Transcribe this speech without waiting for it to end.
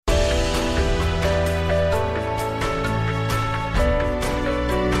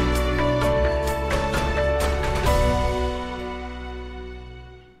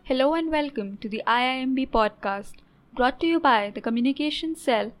Hello and welcome to the IIMB Podcast, brought to you by the Communications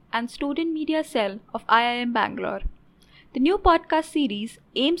Cell and Student Media Cell of IIM Bangalore. The new podcast series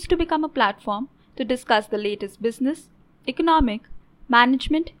aims to become a platform to discuss the latest business, economic,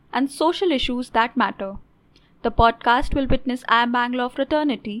 management, and social issues that matter. The podcast will witness IIM Bangalore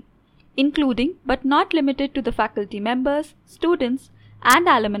fraternity, including but not limited to the faculty members, students, and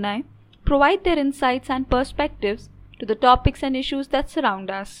alumni, provide their insights and perspectives to the topics and issues that surround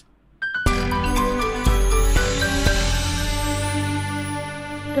us.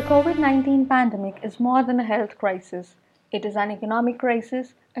 The COVID-19 pandemic is more than a health crisis. It is an economic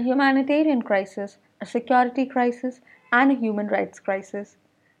crisis, a humanitarian crisis, a security crisis, and a human rights crisis.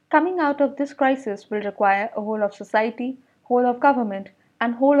 Coming out of this crisis will require a whole of society, whole of government,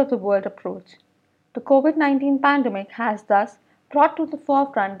 and whole of the world approach. The COVID-19 pandemic has thus brought to the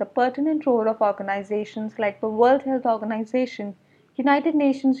forefront the pertinent role of organizations like the World Health Organization, United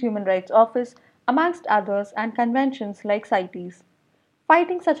Nations Human Rights Office, amongst others, and conventions like CITES.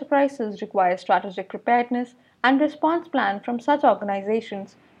 Fighting such a crisis requires strategic preparedness and response plan from such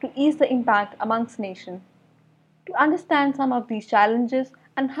organizations to ease the impact amongst nations. To understand some of these challenges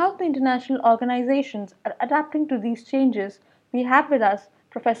and how the international organizations are adapting to these changes, we have with us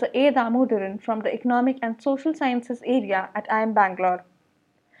Professor A. Damodaran from the Economic and Social Sciences area at IIM Bangalore.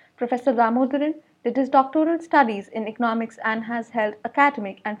 Professor Damodaran did his doctoral studies in economics and has held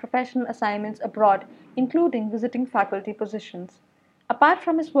academic and professional assignments abroad, including visiting faculty positions. Apart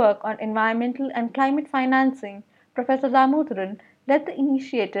from his work on environmental and climate financing, Professor Damodaran led the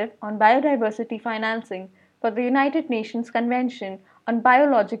initiative on biodiversity financing for the United Nations Convention on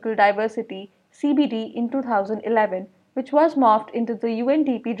Biological Diversity (CBD) in 2011, which was morphed into the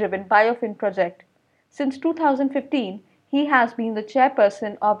UNDP-driven Biofin project. Since 2015, he has been the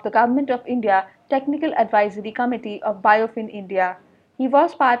chairperson of the Government of India Technical Advisory Committee of Biofin India. He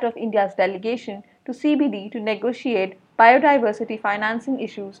was part of India's delegation to CBD to negotiate biodiversity financing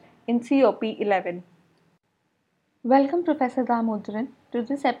issues in COP11. Welcome, Professor Damodaran, to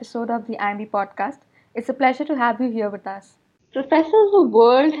this episode of the IIMB Podcast. It's a pleasure to have you here with us. Professor, the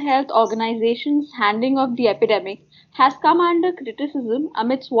World Health Organization's handling of the epidemic has come under criticism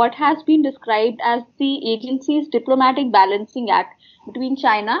amidst what has been described as the agency's diplomatic balancing act between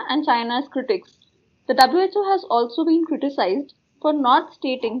China and China's critics. The WHO has also been criticized for not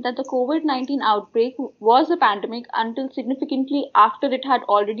stating that the COVID-19 outbreak was a pandemic until significantly after it had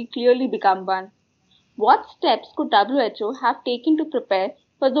already clearly become one. What steps could WHO have taken to prepare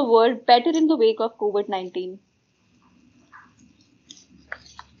for the world better in the wake of COVID-19?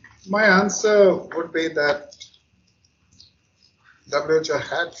 My answer would be that WHO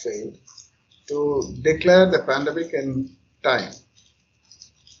had failed to declare the pandemic in time.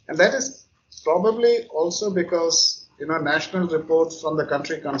 And that is probably also because, national reports from the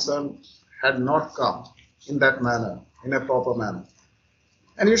country concerned had not come in that manner, in a proper manner.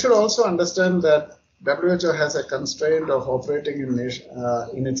 And you should also understand that WHO has a constraint of operating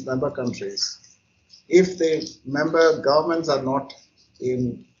in its member countries if the member governments are not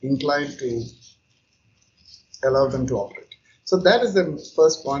inclined to allow them to operate. So that is the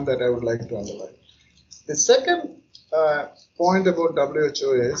first point that I would like to underline. The second point about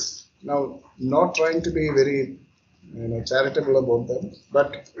WHO is, now not trying to be very charitable about them,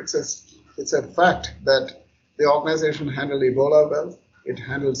 but it's a fact that the organization handled Ebola well, it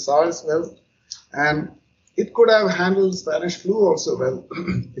handled SARS well, and it could have handled Spanish flu also well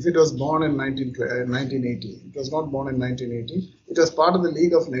if it was born in 1980. It was not born in 1980. It was part of the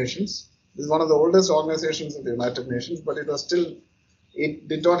League of Nations. This is one of the oldest organizations of the United Nations, but it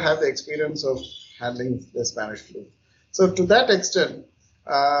did not have the experience of handling the Spanish flu. So to that extent,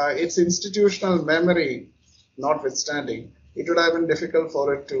 its institutional memory notwithstanding, it would have been difficult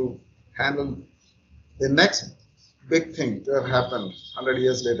for it to handle the next big thing to have happened 100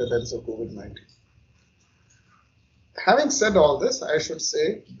 years later, that is COVID-19. Having said all this, I should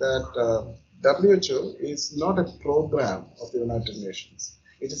say that WHO is not a program of the United Nations.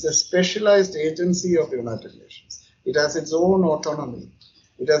 It is a specialized agency of the United Nations. It has its own autonomy.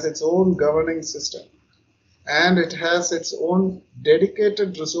 It has its own governing system. And it has its own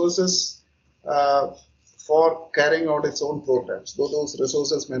dedicated resources for carrying out its own programs, though those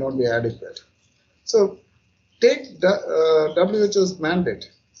resources may not be adequate. So take WHO's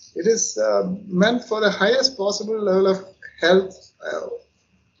mandate. It is meant for the highest possible level of health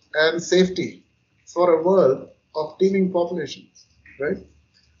and safety for a world of teeming populations, right?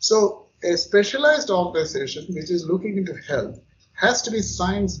 So a specialized organization which is looking into health has to be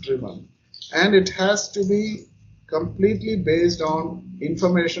science-driven, and it has to be completely based on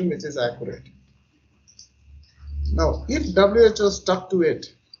information which is accurate. Now, if WHO stuck to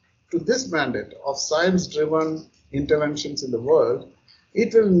it, to this mandate of science-driven interventions in the world,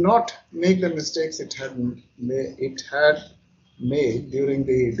 it will not make the mistakes it had made during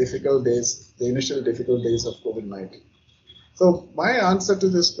the difficult days, the initial difficult days of COVID-19. So my answer to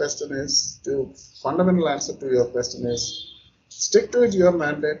this question is, the fundamental answer to your question is, stick to your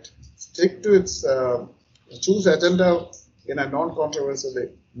mandate, stick to its, choose agenda in a non-controversial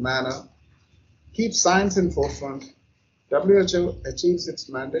manner, keep science in forefront. WHO achieves its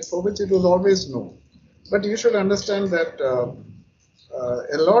mandate for which it was always known. But you should understand that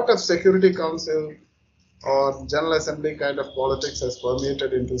a lot of Security Council or General Assembly kind of politics has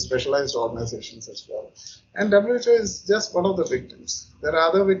permeated into specialized organizations as well. And WHO is just one of the victims. There are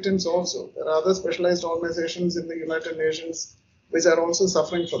other victims also. There are other specialized organizations in the United Nations which are also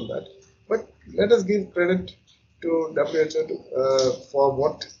suffering from that. But let us give credit to WHO for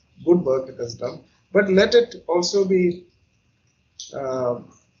what good work it has done. But let it also be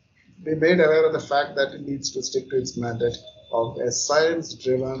made aware of the fact that it needs to stick to its mandate of a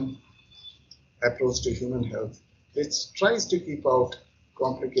science-driven approach to human health, which tries to keep out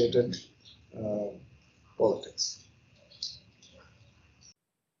complicated politics.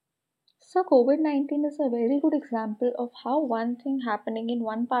 So, COVID-19 is a very good example of how one thing happening in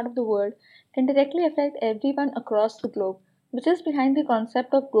one part of the world can directly affect everyone across the globe, which is behind the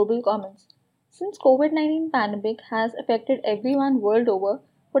concept of global commons. Since COVID-19 pandemic has affected everyone world over,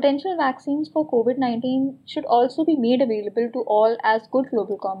 potential vaccines for COVID-19 should also be made available to all as good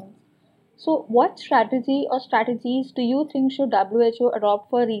global commons. So, what strategy or strategies do you think should WHO adopt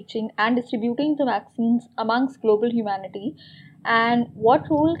for reaching and distributing the vaccines amongst global humanity? And what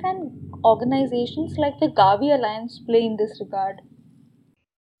role can organizations like the GAVI Alliance play in this regard?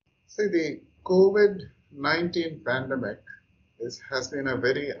 See, the COVID-19 pandemic has been a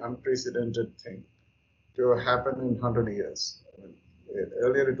very unprecedented thing to happen in 100 years.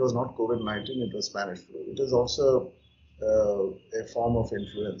 Earlier it was not COVID-19, it was Spanish flu. It is also a form of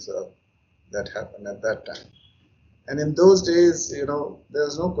influenza that happened at that time. And in those days, there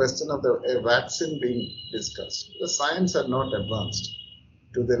was no question of a vaccine being discussed. The science had not advanced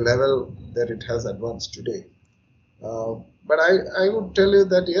to the level that it has advanced today. But I would tell you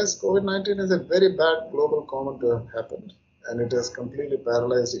that yes, COVID-19 is a very bad global common to have happened, and it has completely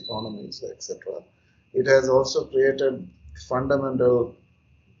paralyzed economies, etc. It has also created fundamental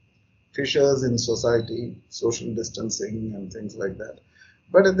fissures in society, social distancing and things like that.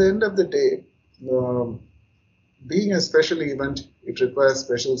 But at the end of the day, being a special event, it requires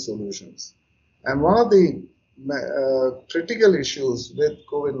special solutions. And one of the critical issues with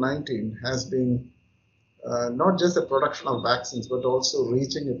COVID-19 has been not just the production of vaccines, but also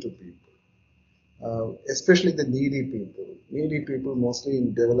reaching it to people, especially the needy people mostly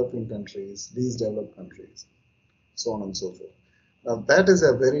in developing countries, least developed countries, so on and so forth. Now that is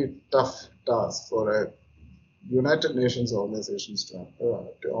a very tough task for a United Nations organization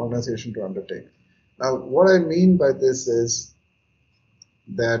to undertake. Now, what I mean by this is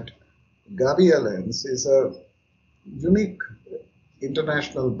that GAVI Alliance is a unique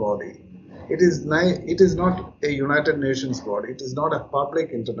international body. It is not a United Nations body. It is not a public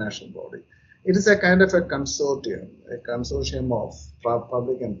international body. It is a kind of a consortium of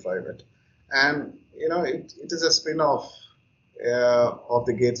public and private. And, it is a spin-off of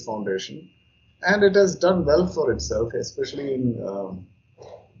the Gates Foundation. And it has done well for itself, especially in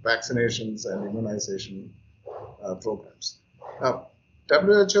vaccinations and immunization programs. Now,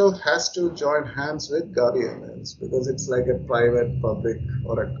 WHO has to join hands with GAVI Alliance because it's like a private-public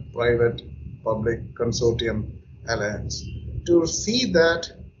or a private-public consortium alliance to see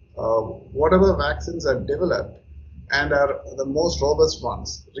that whatever vaccines are developed and are the most robust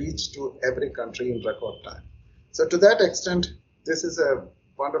ones reach to every country in record time. So to that extent, this is a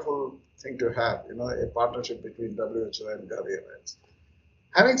wonderful thing to have, a partnership between WHO and GAVI Alliance.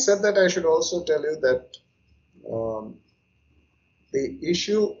 Having said that, I should also tell you that the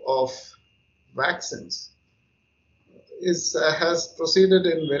issue of vaccines has proceeded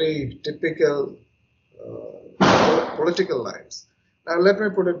in very typical political lines. Now, let me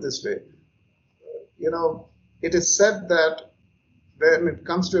put it this way. It is said that when it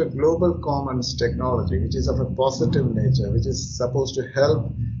comes to a global commons technology, which is of a positive nature, which is supposed to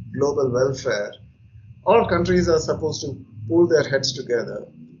help global welfare, all countries are supposed to pull their heads together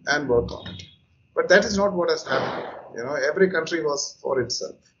and work on it. But that is not what has happened. Every country was for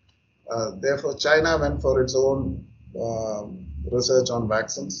itself. Therefore, China went for its own research on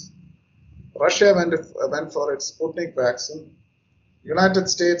vaccines. Russia went for its Sputnik vaccine. United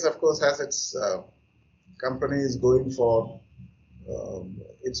States, of course, has its companies going for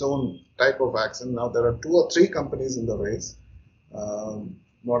its own type of vaccine. Now there are 2 or 3 companies in the race.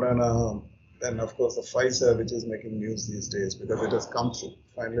 Moderna, then of course the Pfizer, which is making news these days because it has come through.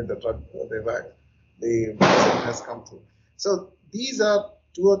 Finally, the vaccine has come through. So these are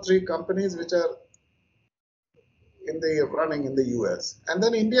two or three companies which are in the running in the US. And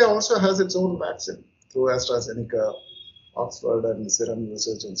then India also has its own vaccine through AstraZeneca, Oxford, and the Serum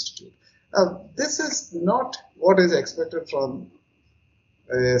Research Institute. Now, this is not what is expected from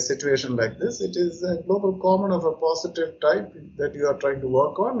a situation like this. It is a global common of a positive type that you are trying to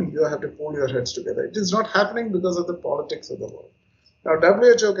work on. You have to pull your heads together. It is not happening because of the politics of the world. Now,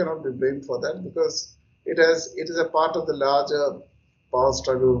 WHO cannot be blamed for that because it is a part of the larger power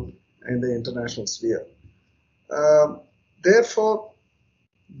struggle in the international sphere. Therefore,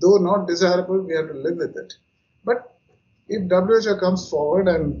 though not desirable, we have to live with it. But if WHO comes forward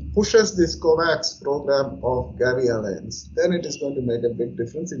and pushes this COVAX program of GAVI alliance, then it is going to make a big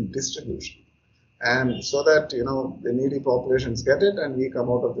difference in distribution. And so that, the needy populations get it and we come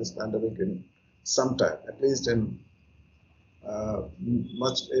out of this pandemic in some time, at least in a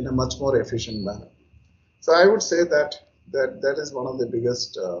much more efficient manner. So I would say that is one of the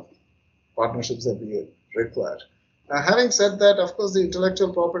biggest partnerships that we require. Now, having said that, of course, the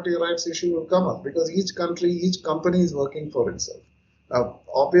intellectual property rights issue will come up because each company is working for itself.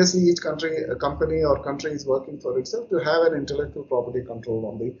 Obviously, each company or country is working for itself to have an intellectual property control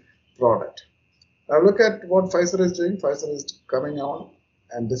on the product. Now, look at what Pfizer is doing. Pfizer is coming on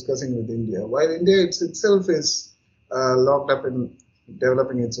and discussing with India, while India itself is locked up in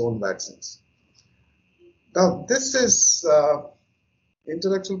developing its own vaccines. Now, this is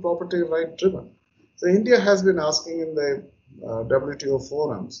intellectual property right driven. So India has been asking in the WTO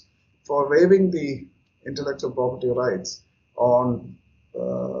forums for waiving the intellectual property rights on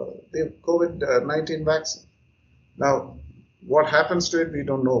the COVID-19 vaccine. Now, what happens to it, we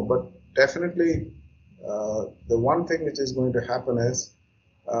don't know, but definitely the one thing which is going to happen is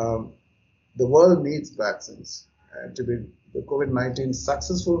the world needs vaccines to be the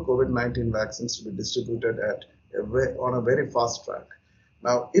successful COVID-19 vaccines to be distributed on a very fast track.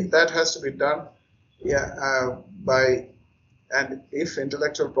 Now, if that has to be done, and if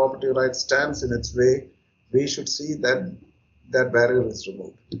intellectual property rights stands in its way, we should see that barrier is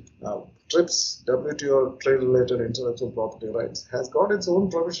removed. Now, TRIPS, WTO trade-related intellectual property rights, has got its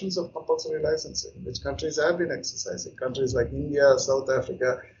own provisions of compulsory licensing, which countries have been exercising. Countries like India, South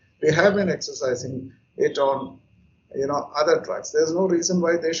Africa, they have been exercising it on other drugs. There's no reason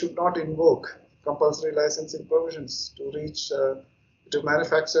why they should not invoke compulsory licensing provisions to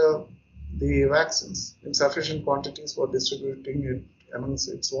manufacture the vaccines in sufficient quantities for distributing it amongst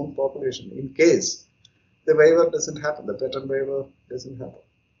its own population in case the waiver doesn't happen, the patent waiver doesn't happen.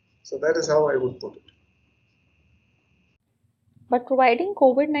 So that is how I would put it. But providing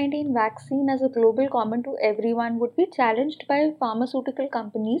COVID-19 vaccine as a global common to everyone would be challenged by pharmaceutical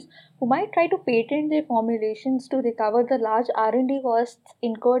companies who might try to patent their formulations to recover the large R&D costs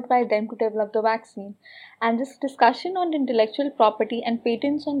incurred by them to develop the vaccine. And this discussion on intellectual property and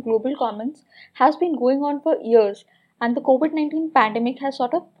patents on global commons has been going on for years, and the COVID-19 pandemic has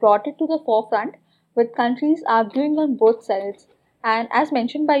sort of brought it to the forefront, with countries arguing on both sides. And as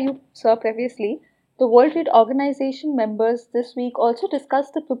mentioned by you, sir, previously, the World Trade Organization members this week also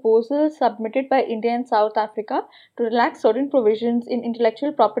discussed the proposals submitted by India and South Africa to relax certain provisions in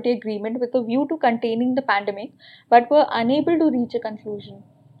intellectual property agreement with a view to containing the pandemic, but were unable to reach a conclusion.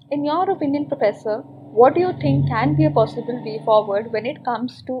 In your opinion, Professor, what do you think can be a possible way forward when it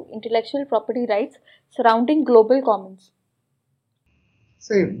comes to intellectual property rights surrounding global commons?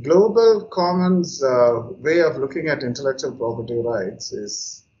 See, global commons way of looking at intellectual property rights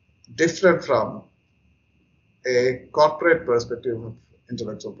is different from a corporate perspective of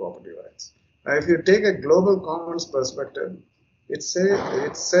intellectual property rights. Now, if you take a global commons perspective, it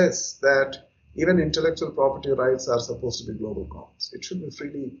says that even intellectual property rights are supposed to be global commons. It should be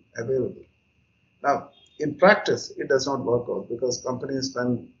freely available. Now, in practice, it does not work out because companies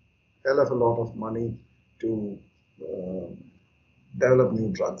spend a hell of a lot of money to develop new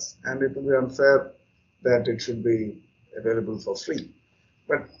drugs, and it will be unfair that it should be available for free.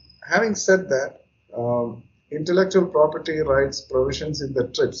 But having said that, intellectual property rights provisions in the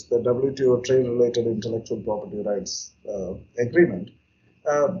TRIPS, the WTO trade-related intellectual property rights agreement,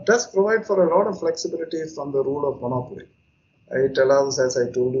 does provide for a lot of flexibility from the rule of monopoly. It allows, as I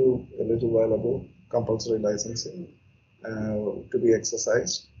told you a little while ago, compulsory licensing to be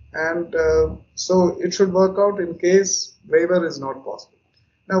exercised. And so it should work out in case waiver is not possible.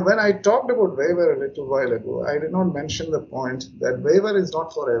 Now, when I talked about waiver a little while ago, I did not mention the point that waiver is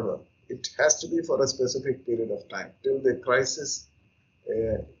not forever. It has to be for a specific period of time till the crisis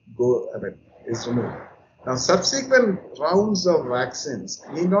is removed. Now, subsequent rounds of vaccines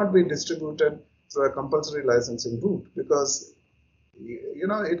need not be distributed through a compulsory licensing route because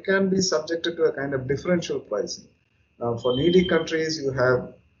it can be subjected to a kind of differential pricing. Now, for needy countries, you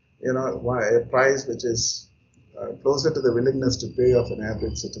have a price which is closer to the willingness to pay of an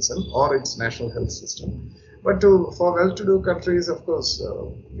average citizen or its national health system. But for well-to-do countries, of course,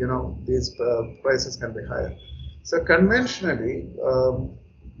 these prices can be higher. So conventionally,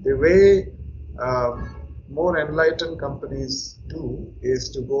 the way more enlightened companies do is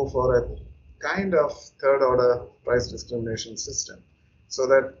to go for a kind of third-order price discrimination system so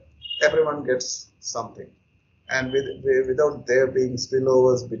that everyone gets something and without there being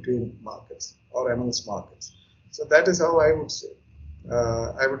spillovers between markets or amongst markets. So that is how I would say.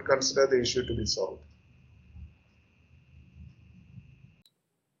 I would consider the issue to be solved.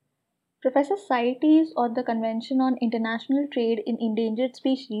 Professor CITES, or the Convention on International Trade in Endangered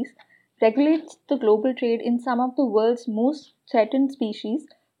Species, regulates the global trade in some of the world's most threatened species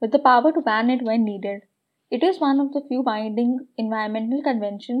with the power to ban it when needed. It is one of the few binding environmental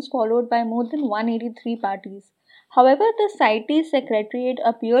conventions followed by more than 183 parties. However, the CITES Secretariat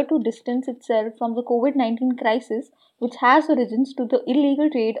appeared to distance itself from the COVID-19 crisis, which has origins to the illegal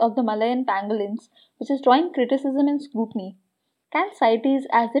trade of the Malayan pangolins, which is drawing criticism and scrutiny. Can CITES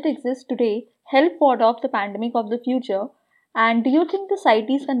as it exists today help ward off the pandemic of the future? And do you think the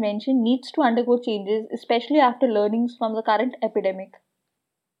CITES convention needs to undergo changes, especially after learnings from the current epidemic?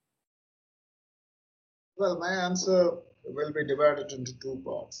 Well, my answer will be divided into two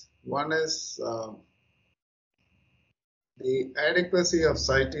parts. One is the adequacy of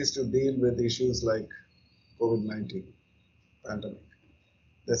CITES to deal with issues like COVID-19 pandemic.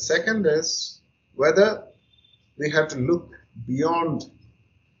 The second is whether we have to look beyond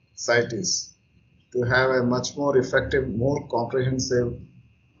CITES to have a much more effective, more comprehensive,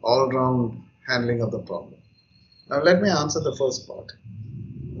 all-round handling of the problem. Now, let me answer the first part.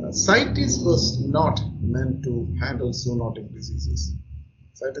 CITES was not meant to handle zoonotic diseases.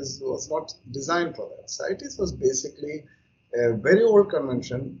 CITES was not designed for that. CITES was basically a very old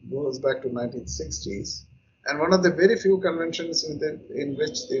convention, goes back to 1960s, and one of the very few conventions in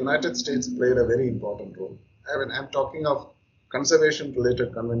which the United States played a very important role. I'm talking of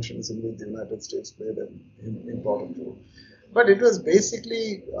conservation-related conventions in which the United States played an important role. But it was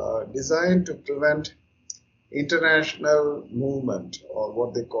basically designed to prevent international movement, or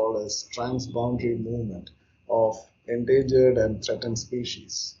what they call as transboundary movement, of endangered and threatened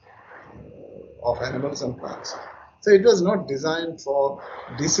species of animals and plants. So it was not designed for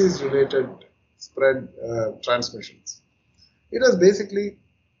disease-related spread transmissions. It was basically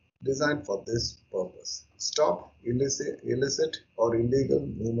designed for this purpose: stop illicit or illegal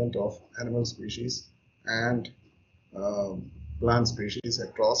movement of animal species and plant species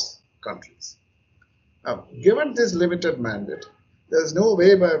across countries. Now, given this limited mandate, there is no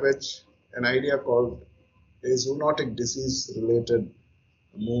way by which an idea called a zoonotic disease-related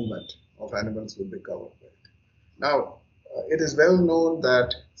movement of animals will be covered by it. Now, it is well known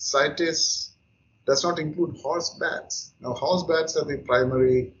that CITES does not include horse bats. Now, horse bats are the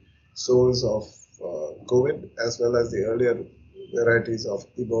primary source of COVID, as well as the earlier varieties of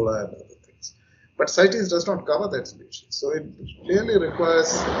Ebola and other things. But CITES does not cover that species. So it really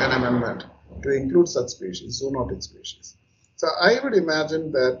requires an amendment to include such species, zoonotic species. So I would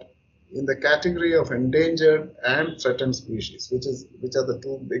imagine that in the category of endangered and threatened species, which are the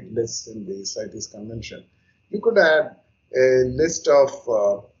two big lists in the CITES convention, you could add a list of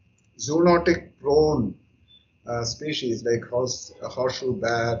zoonotic prone species like horseshoe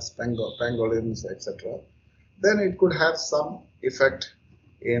bats, pangolins, etc. Then it could have some effect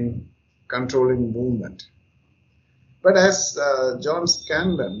in controlling movement. But as John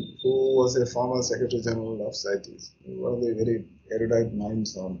Scanlon, who was a former Secretary General of CITES, one of the very erudite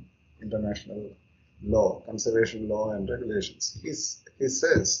minds on international law, conservation law and regulations, he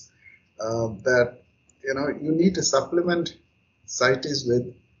says that you need to supplement CITES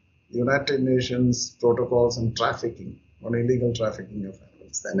with United Nations protocols on trafficking, on illegal trafficking of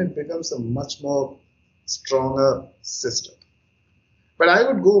animals. Then it becomes a much more stronger system. But I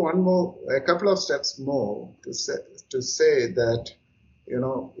would go a couple of steps more to say that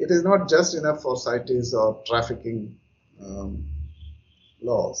it is not just enough for CITES or trafficking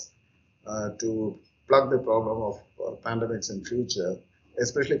laws to plug the problem of pandemics in future,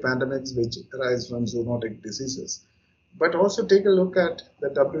 especially pandemics which arise from zoonotic diseases. But also take a look at the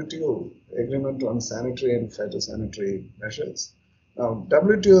WTO agreement on sanitary and phytosanitary measures. Now,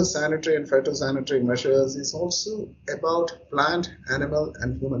 WTO sanitary and phytosanitary measures is also about plant, animal,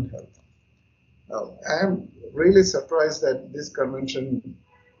 and human health. Now, I am really surprised that this convention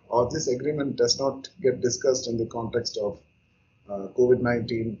or this agreement does not get discussed in the context of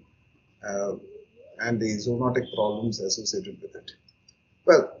COVID-19 and the zoonotic problems associated with it.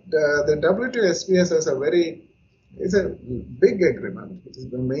 Well, the WTO-SPS is a big agreement. It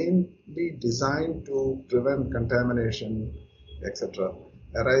is mainly designed to prevent contamination, etc.,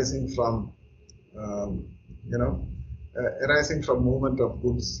 arising from arising from movement of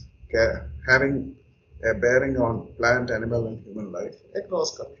goods having a bearing on plant, animal, and human life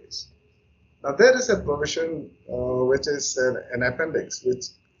across countries. Now, there is a provision which is an appendix which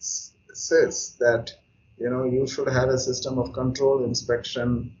says that you should have a system of control,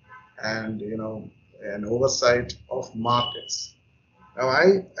 inspection, and an oversight of markets. Now,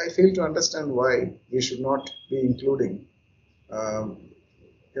 I fail to understand why we should not be including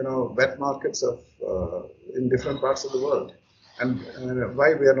wet markets in different parts of the world, and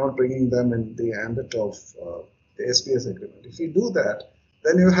why we are not bringing them in the ambit of the SPS agreement. If you do that,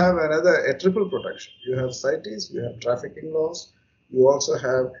 then you have a triple protection. You have CITES, you have trafficking laws, you also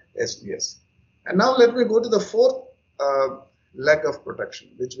have SPS. And now let me go to the fourth leg of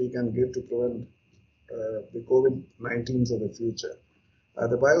protection, which we can give to prevent the COVID-19s of the future,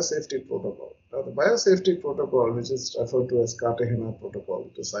 the biosafety protocol. Now, the biosafety protocol, which is referred to as Cartagena Protocol,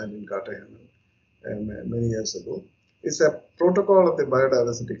 it was signed in Cartagena many years ago, is a protocol of the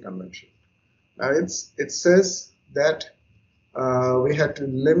Biodiversity Convention. Now, it says that we had to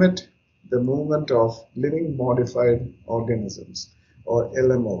limit the movement of living modified organisms, or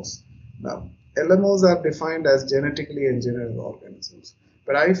LMOs. Now, LMOs are defined as genetically engineered organisms,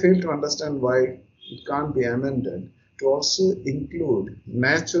 but I fail to understand why it can't be amended to also include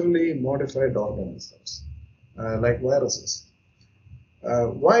naturally modified organisms, like viruses.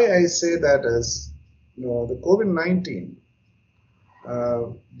 Why I say that is, the COVID-19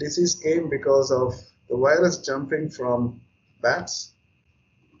 disease came because of the virus jumping from bats,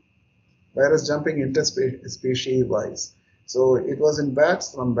 virus jumping interspecies wise. So it was in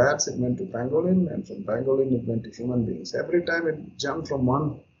bats, from bats it went to pangolin, and from pangolin it went to human beings. Every time it jumped from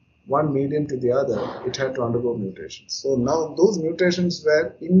one medium to the other, it had to undergo mutations. So now those mutations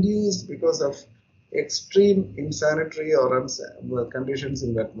were induced because of extreme insanitary or conditions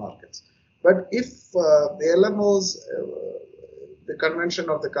in wet markets. But if the LMOs, the convention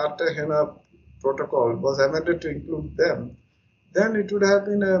of the Cartagena Protocol was amended to include them, then it would have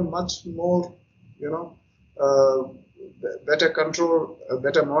been a much more, better control,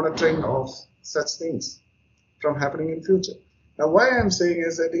 better monitoring of such things from happening in future. Now, why I'm saying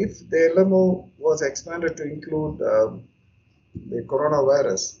is that if the LMO was expanded to include the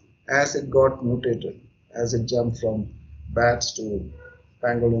coronavirus as it got mutated, as it jumped from bats to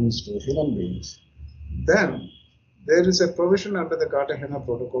pangolins to human beings, then there is a provision under the Cartagena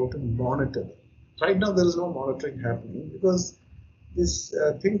Protocol to monitor them. Right now, there is no monitoring happening because this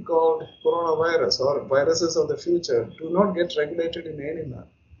thing called coronavirus or viruses of the future do not get regulated in any manner.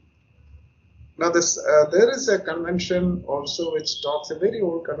 Now, there is a convention also which talks, a very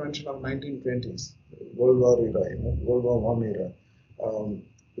old convention of 1920s, World War era, World War I era,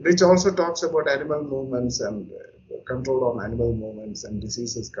 which also talks about animal movements and control on animal movements and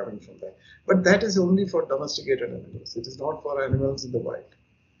diseases coming from that. But that is only for domesticated animals. It is not for animals in the wild.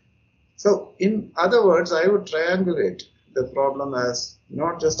 So, in other words, I would triangulate the problem as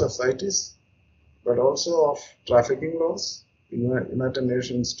not just of CITES, but also of trafficking laws, United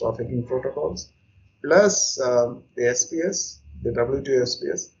Nations trafficking protocols, plus the SPS, the WTO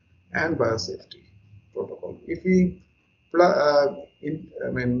SPS, and biosafety protocol. If we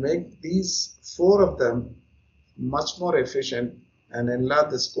make these four of them much more efficient and enlarge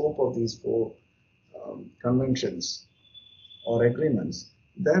the scope of these four conventions or agreements,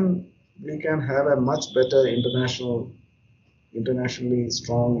 then we can have a much better internationally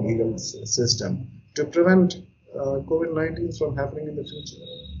strong legal system to prevent COVID-19 from happening in the future.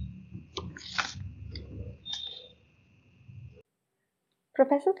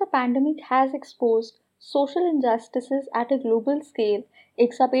 Professor, the pandemic has exposed social injustices at a global scale,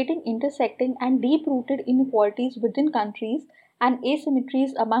 exacerbating intersecting and deep-rooted inequalities within countries and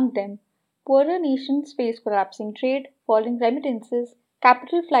asymmetries among them. Poorer nations face collapsing trade, falling remittances,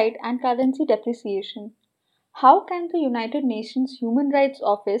 capital flight, and currency depreciation. How can the United Nations Human Rights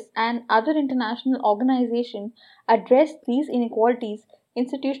Office and other international organizations address these inequalities,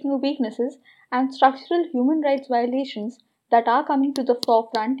 institutional weaknesses, and structural human rights violations that are coming to the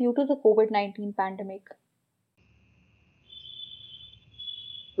forefront due to the COVID-19 pandemic?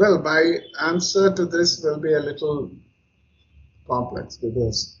 Well, my answer to this will be a little complex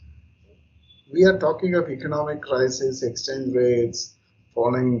because we are talking of economic crisis, exchange rates,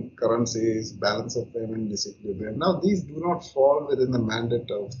 falling currencies, balance of payment disequilibrium. Now, these do not fall within the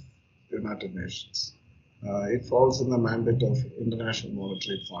mandate of the United Nations. It falls in the mandate of International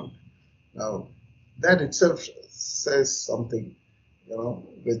Monetary Fund. Now, that itself says something,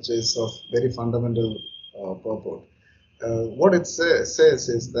 which is of very fundamental purport. What it says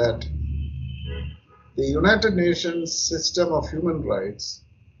is that the United Nations system of human rights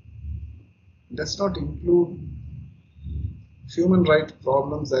does not include human rights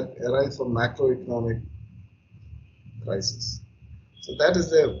problems that arise from macroeconomic crisis. So that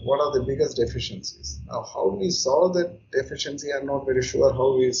is one of the biggest deficiencies. Now, how we solve that deficiency, I'm not very sure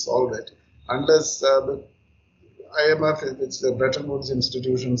how we solve it, unless the IMF, which is the Bretton Woods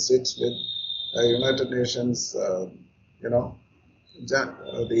institution, sits with United Nations,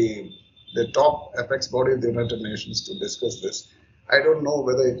 the top apex body of the United Nations to discuss this. I don't know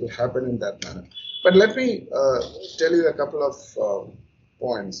whether it will happen in that manner. But let me tell you a couple of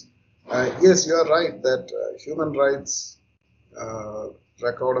points. Yes, you are right that human rights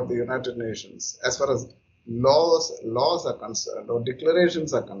record of the United Nations, as far as laws are concerned or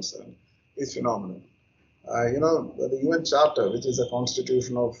declarations are concerned, is phenomenal. The UN Charter, which is a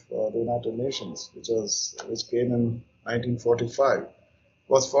constitution of the United Nations, which came in 1945,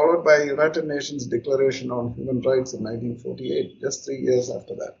 was followed by United Nations Declaration on Human Rights in 1948, just 3 years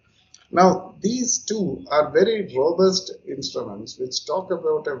after that. Now, these two are very robust instruments which talk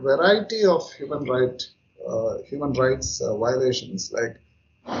about a variety of human rights violations, like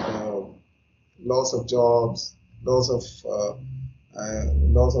loss of jobs, loss of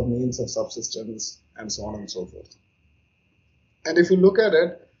means of subsistence, and so on and so forth. And if you look at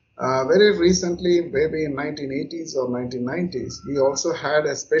it, very recently, maybe in 1980s or 1990s, we also had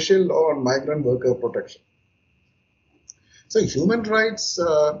a special law on migrant worker protection. So human rights,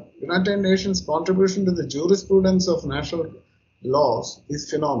 United Nations contribution to the jurisprudence of national laws is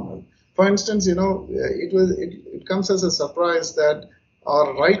phenomenal. For instance, it comes as a surprise that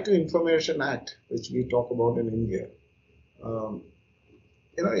our Right to Information Act, which we talk about in India,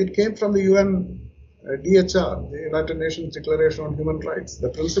 it came from the UN DHR, the United Nations Declaration on Human Rights. The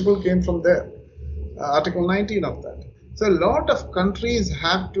principle came from there, Article 19 of that. So a lot of countries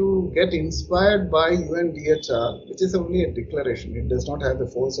have to get inspired by UN DHR, which is only a declaration. It does not have the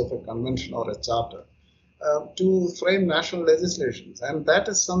force of a convention or a charter, to frame national legislations. And that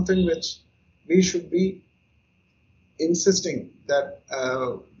is something which we should be insisting that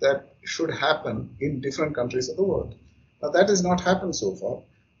should happen in different countries of the world. Now, that has not happened so far.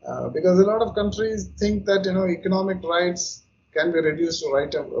 Because a lot of countries think that economic rights can be reduced to right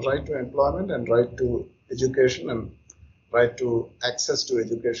to employment and right to education and right to access to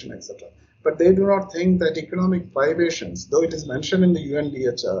education, etc. But they do not think that economic privations, though it is mentioned in the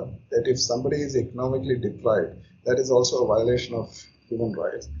UNDHR that if somebody is economically deprived, that is also a violation of human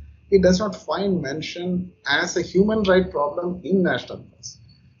rights. It does not find mention as a human right problem in national laws.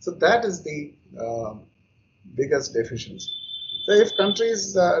 So that is the biggest deficiency. So if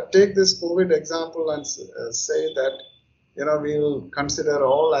countries take this COVID example and say that, we will consider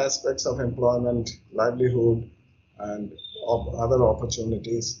all aspects of employment, livelihood, and other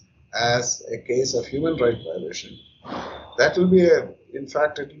opportunities as a case of human rights violation, that will be it will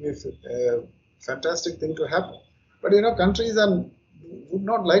be a fantastic thing to happen. But, countries would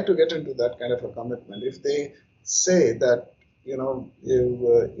not like to get into that kind of a commitment. If they say that,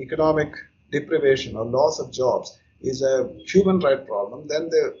 economic deprivation or loss of jobs is a human right problem, then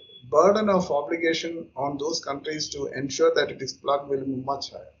the burden of obligation on those countries to ensure that it is plugged will be much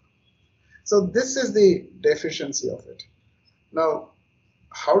higher. So this is the deficiency of it. Now,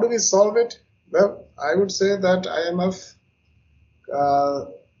 how do we solve it? Well, I would say that IMF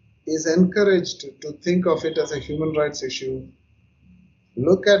is encouraged to think of it as a human rights issue.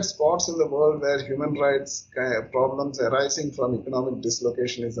 Look at spots in the world where human rights problems arising from economic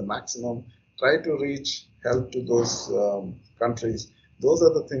dislocation is the maximum. Try to reach help to those countries. Those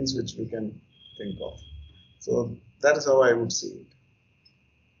are the things which we can think of. So that is how I would see it.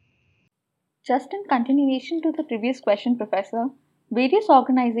 Just in continuation to the previous question, Professor, various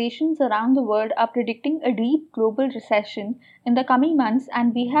organizations around the world are predicting a deep global recession in the coming months,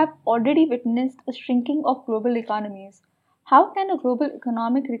 and we have already witnessed a shrinking of global economies. How can a global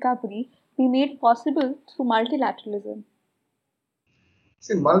economic recovery be made possible through multilateralism?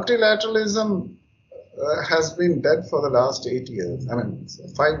 See, multilateralism has been dead for the last 8 years.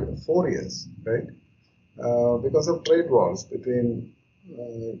 4 years, right? Because of trade wars between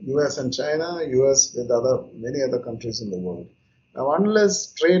US and China, US with many other countries in the world. Now, unless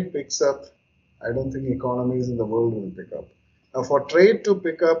trade picks up, I don't think economies in the world will pick up. Now, for trade to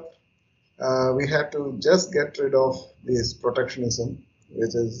pick up, we have to just get rid of this protectionism.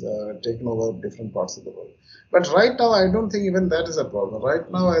 which is taken over different parts of the world. But right now, I don't think even that is a problem. Right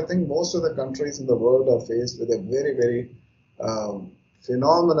now, I think most of the countries in the world are faced with a very, very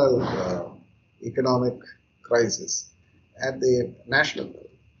phenomenal economic crisis at the national level.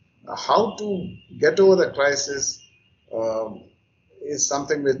 How to get over the crisis is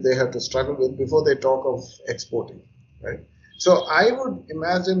something which they have to struggle with before they talk of exporting, right? So I would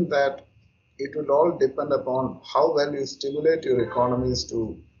imagine that it will all depend upon how well you stimulate your economies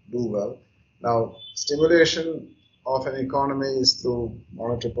to do well. Now, stimulation of an economy is through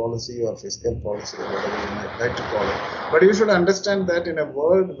monetary policy or fiscal policy or whatever you might like to call it. But you should understand that in a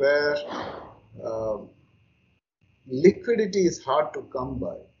world where liquidity is hard to come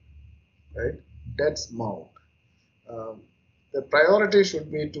by, right? Debts mount. The priority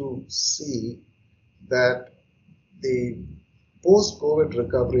should be to see that the post-COVID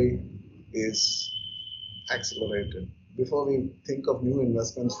recovery is accelerated before we think of new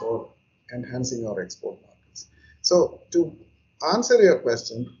investments for enhancing our export markets. So to answer your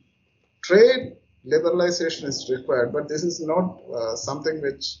question, trade liberalization is required, but this is not something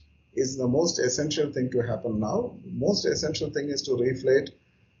which is the most essential thing to happen now. The most essential thing is to reflate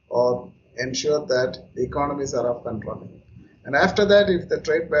or ensure that the economies are up and running. And after that, if the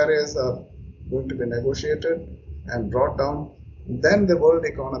trade barriers are going to be negotiated and brought down, then the world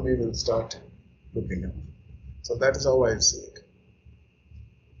economy will start looking up. So that is how I see it.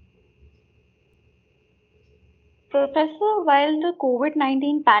 Professor, while the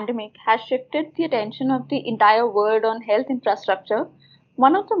COVID-19 pandemic has shifted the attention of the entire world on health infrastructure,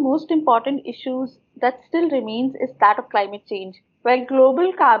 one of the most important issues that still remains is that of climate change. While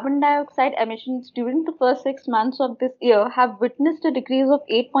global carbon dioxide emissions during the first 6 months of this year have witnessed a decrease of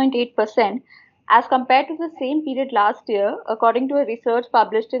 8.8% as compared to the same period last year, according to a research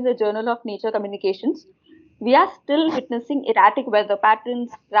published in the Journal of Nature Communications, we are still witnessing erratic weather patterns,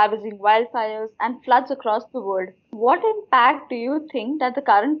 ravaging wildfires, and floods across the world. What impact do you think that the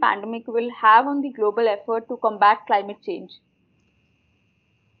current pandemic will have on the global effort to combat climate change?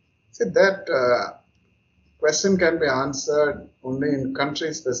 See, that question can be answered only in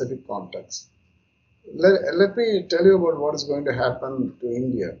country-specific context. Let me tell you about what is going to happen to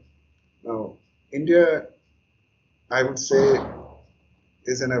India. Now, India, I would say,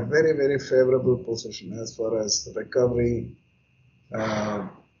 is in a very, very favorable position as far as recovery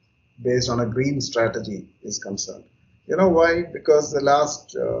based on a green strategy is concerned. You know why? Because the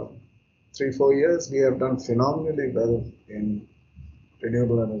last 3-4 years we have done phenomenally well in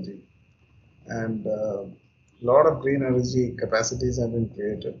renewable energy, and a lot of green energy capacities have been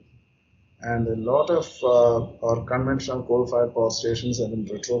created, and a lot of our conventional coal-fired power stations have been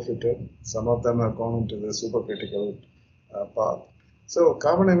retrofitted. Some of them have gone into the supercritical path. So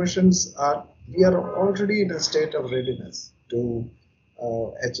carbon emissions we are already in a state of readiness to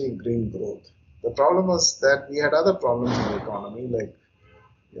achieve green growth. The problem was that we had other problems in the economy, like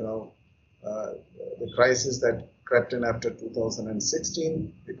the crisis that crept in after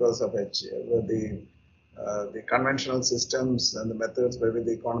 2016 because of the conventional systems and the methods by which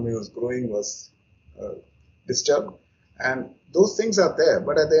the economy was growing was disturbed, and those things are there.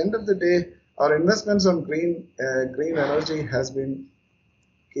 But at the end of the day, our investments on green energy has been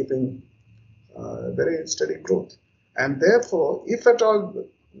keeping very steady growth, and therefore, if at all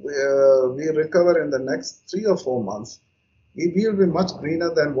we recover in the next 3 or 4 months, we will be much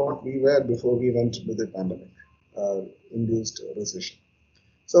greener than what we were before we went into the pandemic induced recession.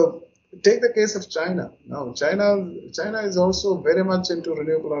 So take the case of China. Now, China is also very much into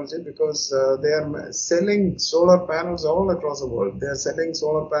renewable energy because they are selling solar panels all across the world. They are selling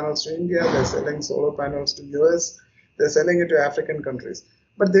solar panels to India, they are selling solar panels to US, they are selling it to African countries.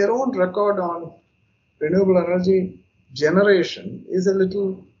 But their own record on renewable energy generation is a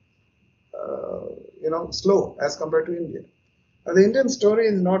little slow as compared to India. Now, the Indian story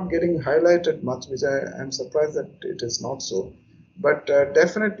is not getting highlighted much, which I am surprised that it is not so. But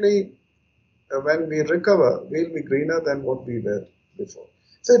definitely, when we recover, we'll be greener than what we were before.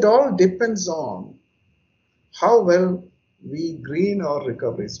 So it all depends on how well we green our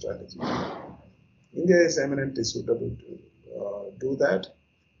recovery strategy. India is eminently suitable to do that.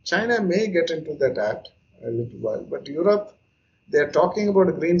 China may get into that act a little while, but Europe, they're talking about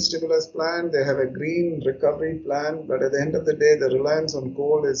a green stimulus plan, they have a green recovery plan, but at the end of the day, the reliance on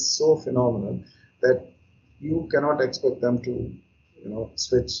coal is so phenomenal that you cannot expect them to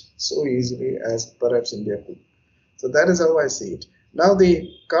switch so easily as perhaps India could. So that is how I see it. Now the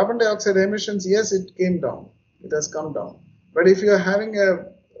carbon dioxide emissions, yes, it came down. It has come down. But if you are having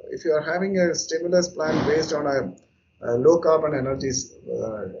a stimulus plan based on a low carbon energies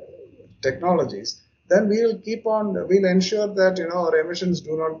technologies, then we'll ensure that our emissions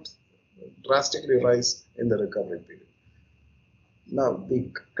do not drastically rise in the recovery period. Now,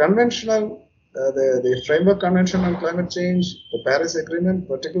 the conventional, the Framework Convention on Climate Change, the Paris Agreement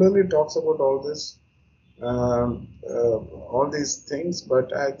particularly talks about all these things,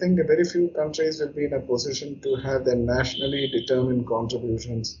 but I think very few countries will be in a position to have their nationally determined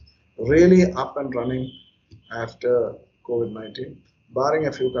contributions really up and running after COVID-19, barring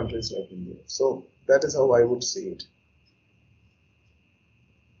a few countries like India. So that is how I would see it.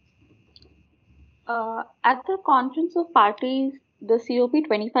 At the Conference of Parties, the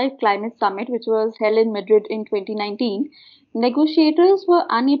COP25 Climate Summit, which was held in Madrid in 2019, negotiators were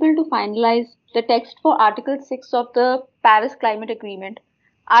unable to finalize the text for Article 6 of the Paris Climate Agreement.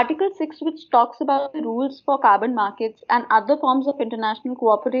 Article 6, which talks about the rules for carbon markets and other forms of international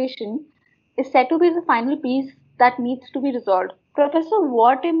cooperation, is said to be the final piece that needs to be resolved. Professor,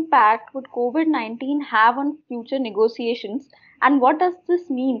 what impact would COVID-19 have on future negotiations, and what does this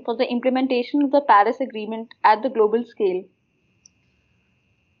mean for the implementation of the Paris Agreement at the global scale?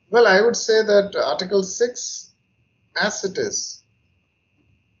 Well, I would say that Article 6, as it is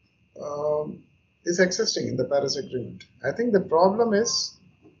existing in the Paris Agreement. I think the problem is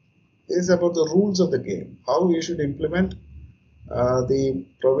about the rules of the game, how we should implement the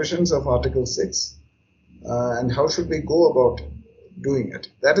provisions of Article 6 and how should we go about doing it.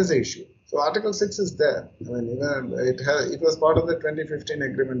 That is the issue. So Article 6 is there. I mean, it was part of the 2015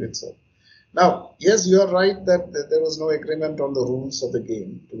 agreement itself. Now, yes, you are right that there was no agreement on the rules of the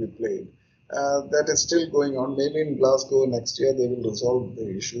game to be played. That is still going on. Maybe in Glasgow next year they will resolve the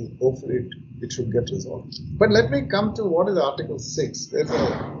issue. Hopefully it should get resolved. But let me come to what is Article 6.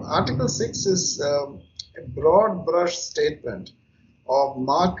 Article 6 is a broad brush statement of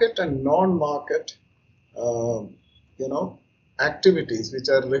market and non-market activities which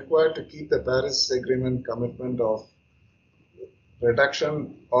are required to keep the Paris Agreement commitment of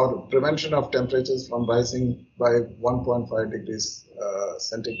reduction or prevention of temperatures from rising by 1.5 degrees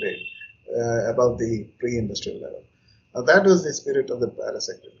centigrade above the pre-industrial level. Now, that was the spirit of the Paris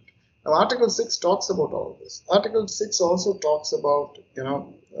Agreement. Now, Article 6 talks about all this. Article 6 also talks about,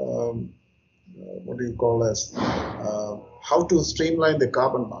 what do you call as, how to streamline the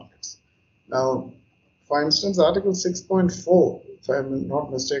carbon markets. Now, for instance, Article 6.4, if I'm not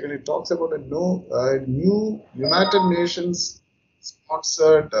mistaken, it talks about a new United Nations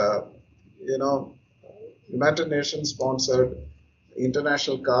sponsored,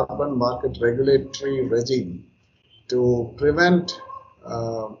 international carbon market regulatory regime to prevent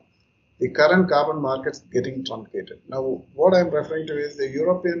the current carbon markets getting truncated. Now, what I'm referring to is the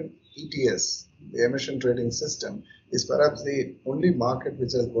European ETS, the emission trading system, is perhaps the only market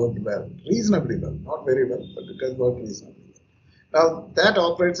which has worked well, reasonably well, not very well, but it has worked reasonably well. Now, that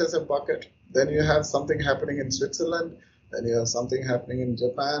operates as a bucket. Then you have something happening in Switzerland, then you have something happening in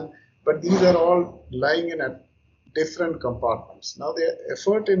Japan, but these are all lying in different compartments. Now, the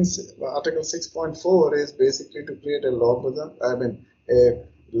effort in Article 6.4 is basically to create a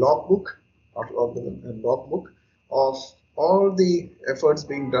logbook of all the efforts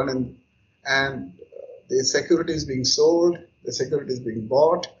being done and the securities being sold, the securities being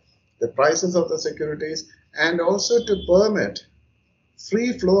bought, the prices of the securities, and also to permit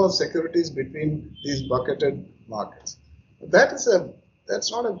free flow of securities between these bucketed markets. That's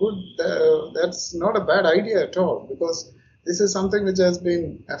not a bad idea at all, because this is something which has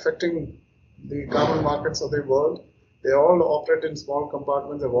been affecting the carbon markets of the world. They all operate in small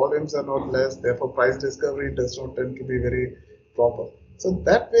compartments. The volumes are not less. Therefore, price discovery does not tend to be very proper. So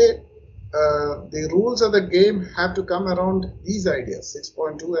that way, the rules of the game have to come around these ideas,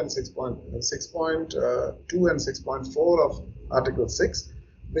 6.2 and 6.4 of Article 6,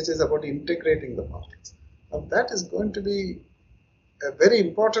 which is about integrating the markets. Now, that is going to be a very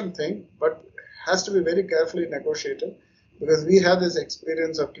important thing, but has to be very carefully negotiated, because we have this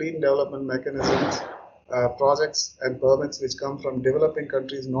experience of clean development mechanisms, projects and permits which come from developing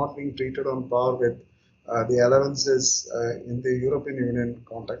countries not being treated on par with the allowances in the European Union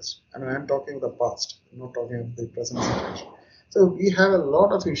context. I mean, I'm talking of the past, I'm not talking of the present situation. So we have a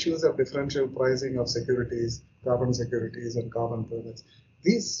lot of issues of differential pricing of securities, carbon securities and carbon permits.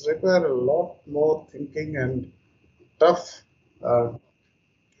 These require a lot more thinking and tough to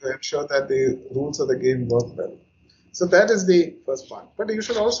ensure that the rules of the game work well. So that is the first point. But you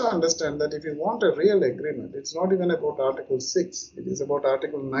should also understand that if you want a real agreement, it's not even about Article 6, it is about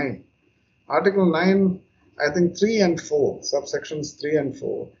Article 9. Article 9, I think 3 and 4, subsections 3 and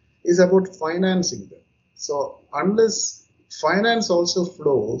 4, is about financing them. So unless finance also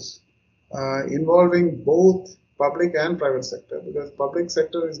flows involving both public and private sector, because public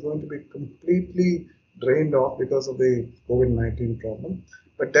sector is going to be completely drained off because of the COVID-19 problem.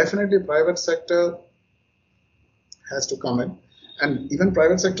 But definitely private sector has to come in. And even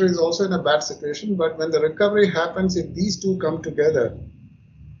private sector is also in a bad situation. But when the recovery happens, if these two come together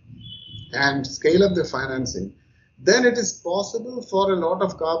and scale up the financing, then it is possible for a lot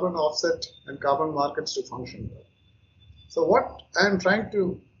of carbon offset and carbon markets to function well. So what I'm trying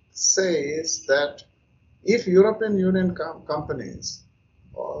to say is that if European Union companies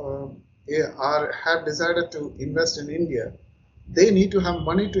have decided to invest in India, they need to have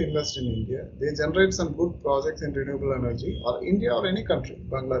money to invest in India. They generate some good projects in renewable energy, or India or any country,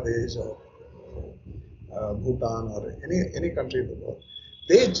 Bangladesh or Bhutan or any country in the world.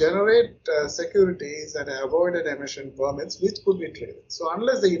 They generate securities and avoided emission permits, which could be traded. So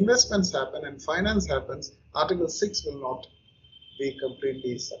unless the investments happen and finance happens, Article 6 will not be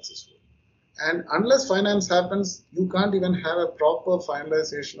completely successful. And unless finance happens, you can't even have a proper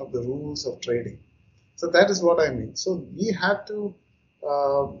finalization of the rules of trading. So that is what I mean. So we have to,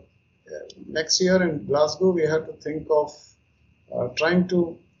 next year in Glasgow, we have to think of trying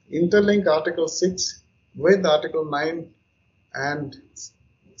to interlink Article 6 with Article 9 and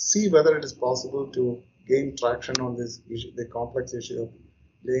see whether it is possible to gain traction on this issue, the complex issue of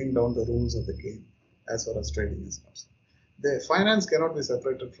laying down the rules of the game as far as trading is concerned. The finance cannot be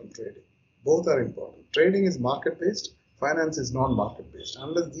separated from trading. Both are important. Trading is market-based, finance is non-market-based.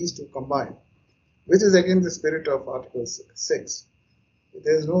 Unless these two combine, which is again the spirit of Article 6,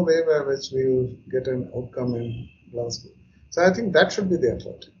 there is no way by which we will get an outcome in Glasgow. So I think that should be the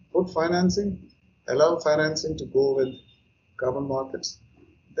effort. Put financing, allow financing to go with carbon markets,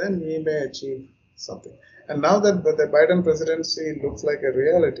 then we may achieve something. And now that the Biden presidency looks like a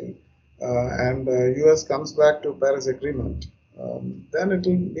reality, and US comes back to Paris Agreement, then it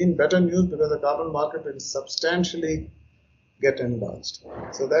will mean better news because the carbon market will substantially get enlarged.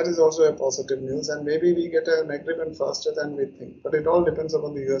 So that is also a positive news, and maybe we get an agreement faster than we think. But it all depends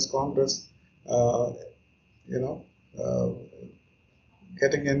upon the US Congress,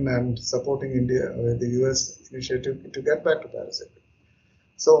 getting in and supporting India with the US initiative to get back to Paris Agreement.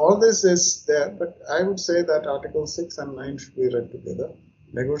 So all this is there, but I would say that Article 6 and 9 should be read together,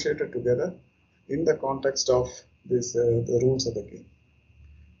 negotiated together in the context of this, the rules of the game.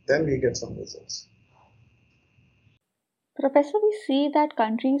 Then we get some results. Professor, we see that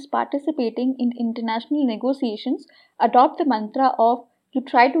countries participating in international negotiations adopt the mantra of you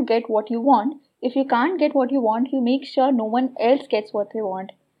try to get what you want. If you can't get what you want, you make sure no one else gets what they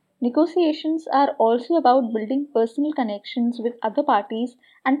want. Negotiations are also about building personal connections with other parties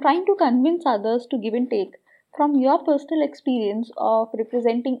and trying to convince others to give and take. From your personal experience of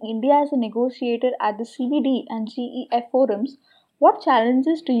representing India as a negotiator at the CBD and GEF forums, what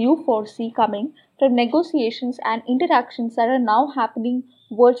challenges do you foresee coming from negotiations and interactions that are now happening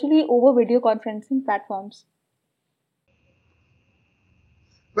virtually over video conferencing platforms?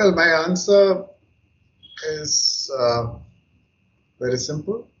 Well, my answer is very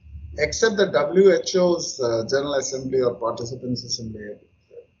simple. Except the WHO's General Assembly or Participants Assembly,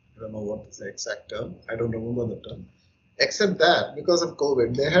 I don't know what is the exact term, I don't remember the term. Except that, because of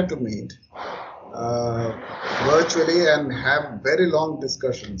COVID, they had to meet virtually and have very long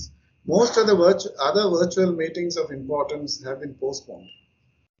discussions. Most of the other virtual meetings of importance have been postponed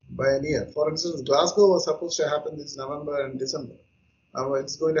by a year. For instance, Glasgow was supposed to happen this November and December. Now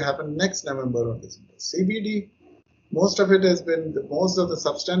it's going to happen next November or December. CBD, most of it has been, most of the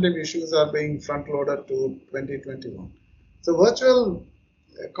substantive issues are being front-loaded to 2021. So virtual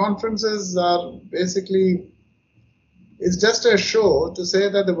conferences are basically, it's just a show to say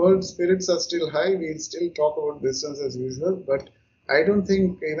that the world spirits are still high. We still talk about business as usual, but I don't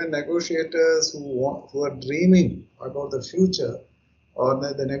think even negotiators who are dreaming about the future, or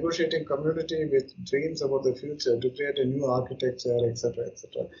the negotiating community which dreams about the future to create a new architecture, etc.,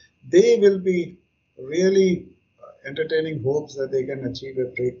 they will be really entertaining hopes that they can achieve a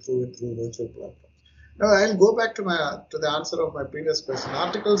breakthrough through virtual platforms. Now, I'll go back to the answer of my previous question.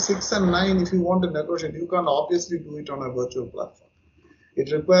 Article 6 and 9, if you want to negotiate, you can't obviously do it on a virtual platform.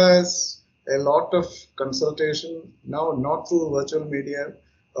 It requires a lot of consultation, now not through virtual media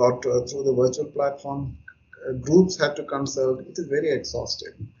or through the virtual platform. Groups have to consult. It is very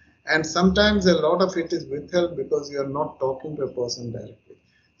exhaustive. And sometimes a lot of it is withheld because you are not talking to a person directly.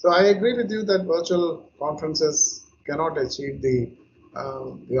 So I agree with you that virtual conferences cannot achieve the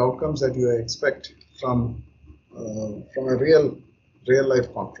outcomes that you expect from a real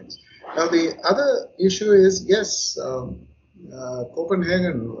life conference. Now the other issue is, yes,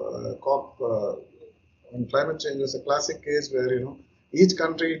 Copenhagen COP on climate change is a classic case where each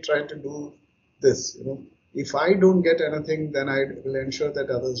country tried to do this. If I don't get anything, then I will ensure that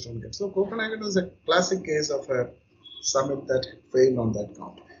others don't get. So Copenhagen was a classic case of a summit that failed on that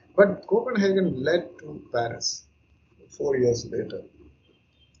count. But Copenhagen led to Paris 4 years later.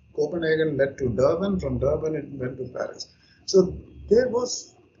 Copenhagen led to Durban. From Durban, it went to Paris. So there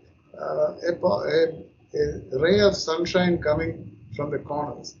was a ray of sunshine coming from the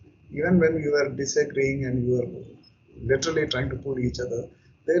corners. Even when you were disagreeing and you were literally trying to pull each other,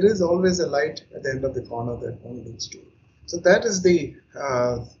 there is always a light at the end of the corner that one leads to. So that is the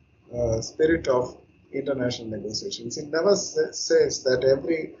spirit of international negotiations. It never says that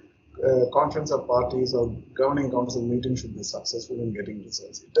every conference of parties or governing council meeting should be successful in getting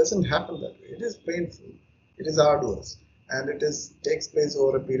results. It doesn't happen that way. It is painful. It is arduous. And it takes place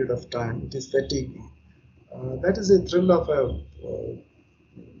over a period of time. It is fatiguing. That is the thrill of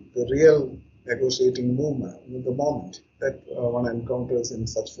the real negotiating movement, the moment that one encounters in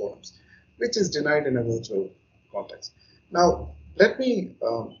such forums, which is denied in a virtual context. Now, let me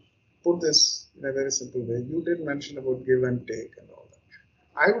put this in a very simple way. You did mention about give and take and all that.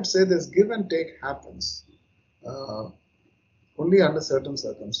 I would say this give and take happens only under certain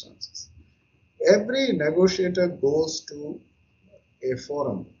circumstances. Every negotiator goes to a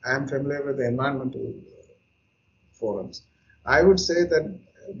forum. I am familiar with the environmental forums. I would say that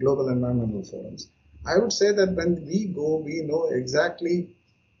global environmental forums. I would say that when we go, we know exactly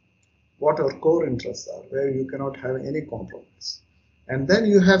what our core interests are, where you cannot have any compromise. And then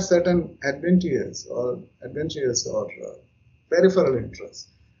you have certain advantageous or peripheral interests,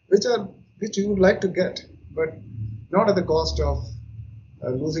 which you would like to get, but not at the cost of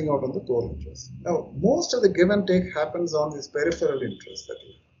losing out on the core interests. Now, most of the give and take happens on these peripheral interests that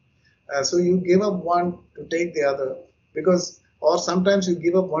you have. So you give up one to take the other, or sometimes you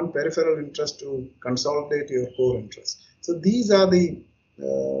give up one peripheral interest to consolidate your core interest. So these are the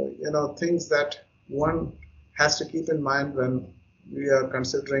things that one has to keep in mind when we are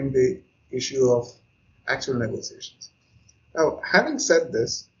considering the issue of actual negotiations. Now, having said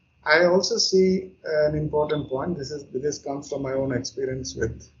this, I also see an important point. This comes from my own experience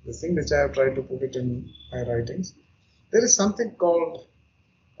with the thing which I have tried to put it in my writings. There is something called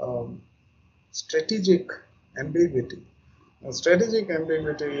strategic ambiguity. Now, strategic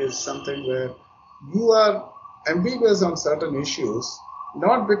ambiguity is something where you are ambiguous on certain issues,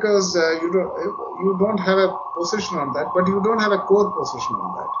 not because you don't have a position on that, but you don't have a core position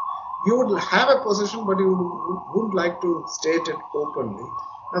on that. You would have a position, but you wouldn't like to state it openly.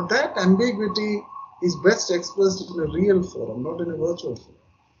 Now, that ambiguity is best expressed in a real forum, not in a virtual forum.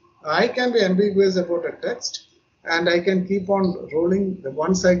 I can be ambiguous about a text, and I can keep on rolling.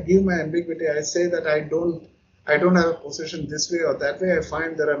 Once I give my ambiguity, I say that I don't have a position this way or that way. I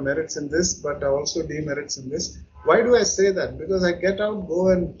find there are merits in this, but also demerits in this. Why do I say that? Because I get out, go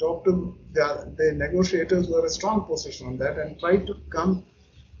and talk to the negotiators who have a strong position on that and try to come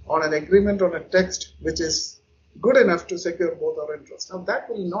on an agreement on a text which is good enough to secure both our interests. Now, that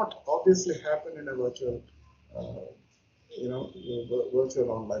will not obviously happen in a virtual,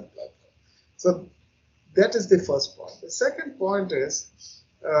 virtual online platform. So that is the first point. The second point is,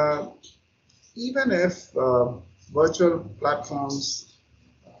 even if virtual platforms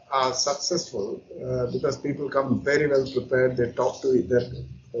are successful, because people come very well prepared, they talk to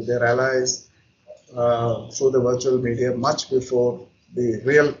their allies through the virtual media much before the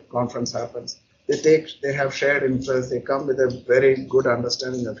real conference happens. They have shared interests, they come with a very good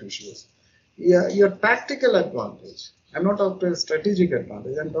understanding of issues. Yeah, your tactical advantage, I'm not talking about strategic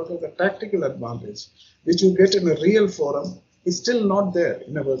advantage, I'm talking about the tactical advantage, which you get in a real forum, is still not there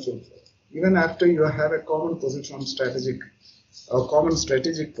in a virtual forum. Even after you have a common position on common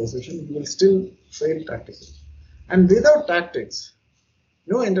strategic position, you will still fail tactically. And without tactics,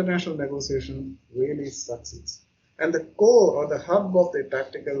 no international negotiation really succeeds. And the core or the hub of the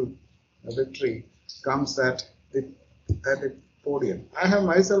tactical victory comes at the podium. I have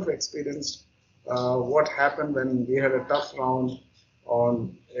myself experienced what happened when we had a tough round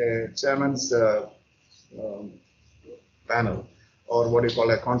on a chairman's panel, or what you call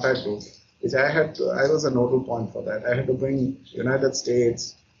a contact group, which I was a nodal point for that. I had to bring United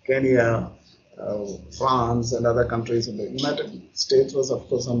States, Kenya, France, and other countries. In the United States was, of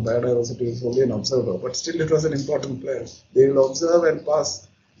course, on biodiversity, was only an observer, but still it was an important player. They will observe and pass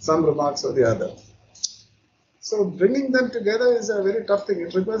some remarks or the other. So bringing them together is a very tough thing.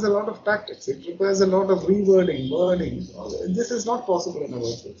 It requires a lot of tactics. It requires a lot of rewording, wording. This is not possible in a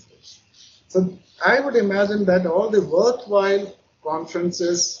virtual space. So I would imagine that all the worthwhile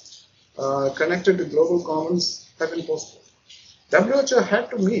conferences connected to global commons have been postponed. WHO had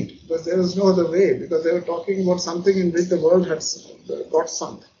to meet, but there was no other way, because they were talking about something in which the world had got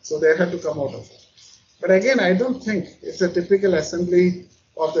sunk. So they had to come out of it. But again, I don't think it's a typical assembly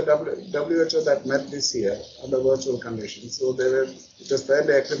of the WHO that met this year under virtual conditions. So it was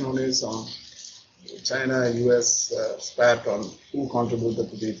fairly acrimonious on China, US spat on who contributed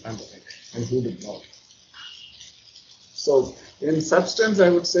to the pandemic and who did not. So in substance, I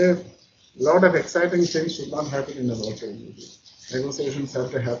would say a lot of exciting things should not happen in a virtual media. Negotiations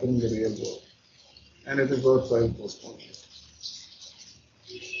have to happen in the real world. And it is worthwhile postponing it.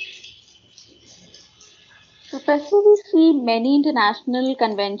 Professor, we see many international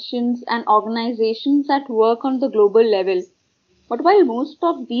conventions and organizations that work on the global level. But while most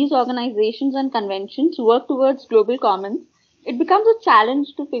of these organizations and conventions work towards global commons, it becomes a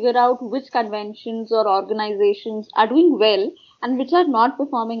challenge to figure out which conventions or organizations are doing well and which are not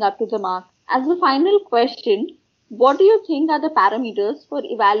performing up to the mark. As the final question, what do you think are the parameters for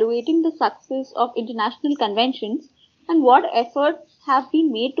evaluating the success of international conventions, and what efforts have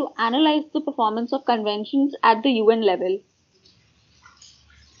been made to analyze the performance of conventions at the UN level?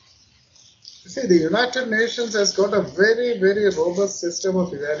 See, the United Nations has got a very, very robust system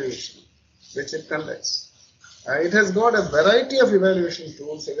of evaluation, which it conducts. It has got a variety of evaluation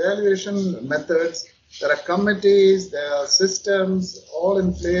tools, evaluation methods. There are committees, there are systems, all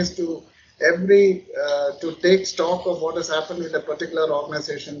in place to take stock of what has happened with a particular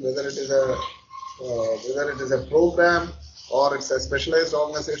organization, whether it is a program or it's a specialized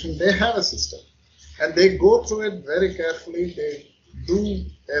organization. They have a system, and they go through it very carefully. They do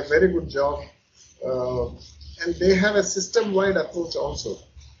a very good job, and they have a system-wide approach also.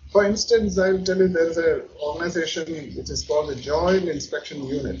 For instance, I will tell you there is an organization which is called the Joint Inspection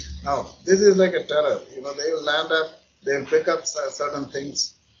Unit. Now, this is like a terror. They will land up, they will pick up certain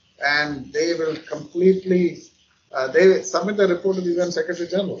things, and they will completely, they submit the report to the UN Secretary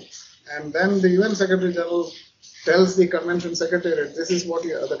General. And then the UN Secretary General tells the Convention Secretariat, this is what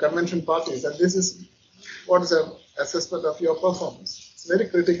the Convention parties, and this is what is an assessment of your performance. It's very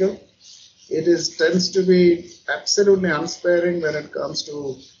critical. It tends to be absolutely unsparing when it comes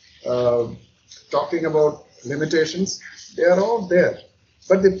to talking about limitations. They are all there.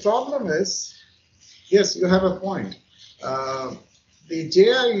 But the problem is, yes, you have a point. The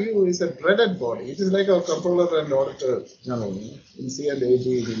JIU is a dreaded body. It is like our Comptroller and Auditor General in C&AG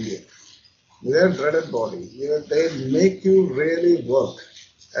in India. They are a dreaded body. They make you really work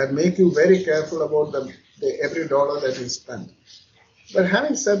and make you very careful about every dollar that you spend. But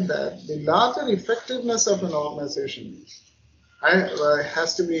having said that, the larger effectiveness of an organization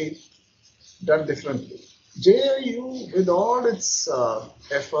has to be done differently. JIU, with all its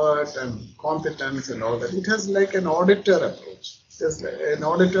effort and competence and all that, it has like an auditor approach. There's an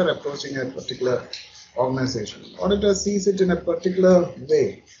auditor approaching a particular organization. Auditor sees it in a particular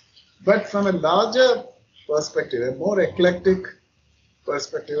way. But from a larger perspective, a more eclectic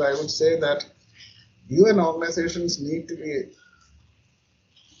perspective, I would say that UN organizations need to be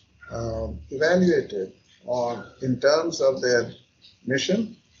evaluated in terms of their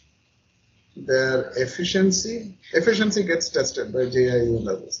mission, their efficiency. Efficiency gets tested by JIU and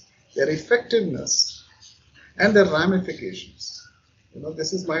others. Their effectiveness and their ramifications.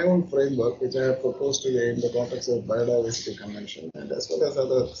 This is my own framework, which I have proposed to you in the context of Biodiversity Convention and as well as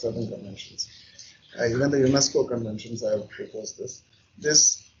other certain conventions. Even the UNESCO conventions, I have proposed this.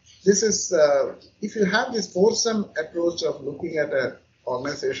 This is, if you have this foursome approach of looking at an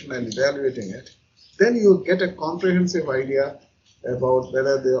organization and evaluating it, then you get a comprehensive idea about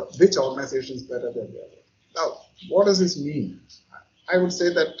which organization is better than the other. Now, what does this mean? I would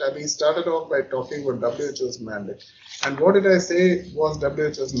say that we started off by talking about WHO's mandate. And what did I say was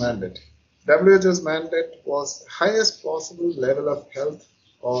WHO's mandate? WHO's mandate was highest possible level of health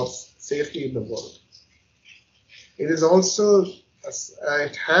or safety in the world. It is also,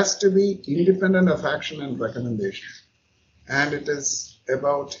 it has to be independent of action and recommendation. And it is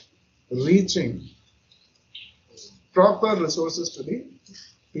about reaching proper resources to the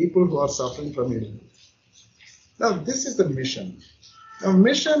people who are suffering from illness. Now, this is the mission. Now,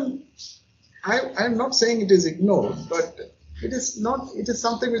 mission, I'm not saying it is ignored, but it is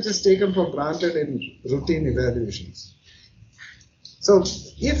something which is taken for granted in routine evaluations. So,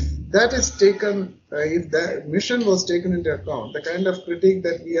 if that is taken, if the mission was taken into account, the kind of critique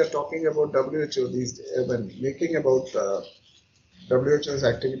that we are talking about WHO these days, when making about WHO's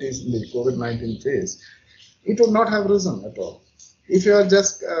activities in the COVID-19 phase, it would not have risen at all. If you are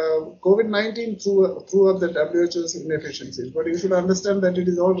just COVID-19 threw up the WHO's inefficiencies, but you should understand that it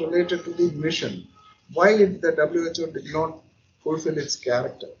is all related to the mission. Why the WHO did not fulfill its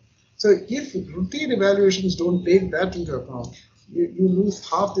character. So if routine evaluations don't take that into account, you lose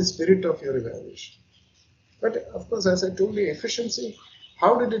half the spirit of your evaluation. But of course, as I told you, efficiency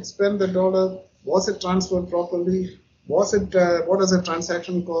How did it spend the dollar? Was it transferred properly? Was it what was the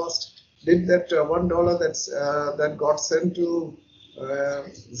transaction cost? Did that $1 that got sent to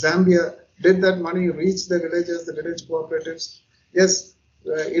Zambia, did that money reach the villages, the village cooperatives? Yes,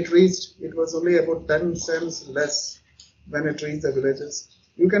 it reached. It was only about 10 cents less when it reached the villages.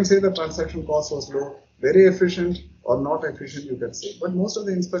 You can say the transaction cost was low, very efficient or not efficient, you can say. But most of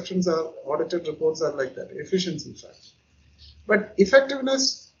the inspections are, audited reports are like that, efficiency factor. But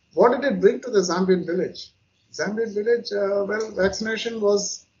effectiveness, what did it bring to the Zambian village? Zambian village, well, vaccination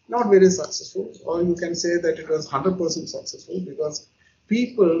was not very successful, or you can say that it was 100% successful because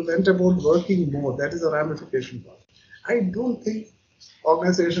people went about working more. That is the ramification part. I don't think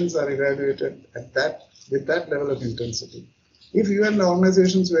organizations are evaluated with that level of intensity. If UN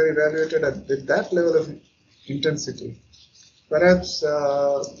organizations were evaluated with that level of intensity, perhaps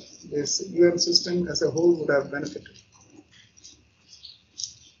this UN system as a whole would have benefited.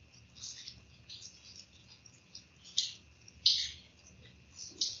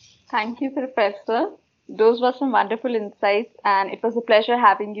 Thank you, Professor. Those were some wonderful insights, and it was a pleasure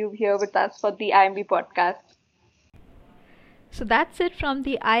having you here with us for the IIMB podcast. So that's it from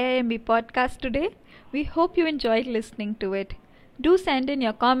the IIMB podcast today. We hope you enjoyed listening to it. Do send in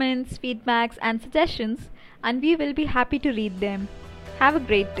your comments, feedbacks, and suggestions, and we will be happy to read them. Have a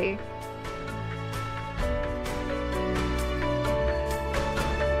great day.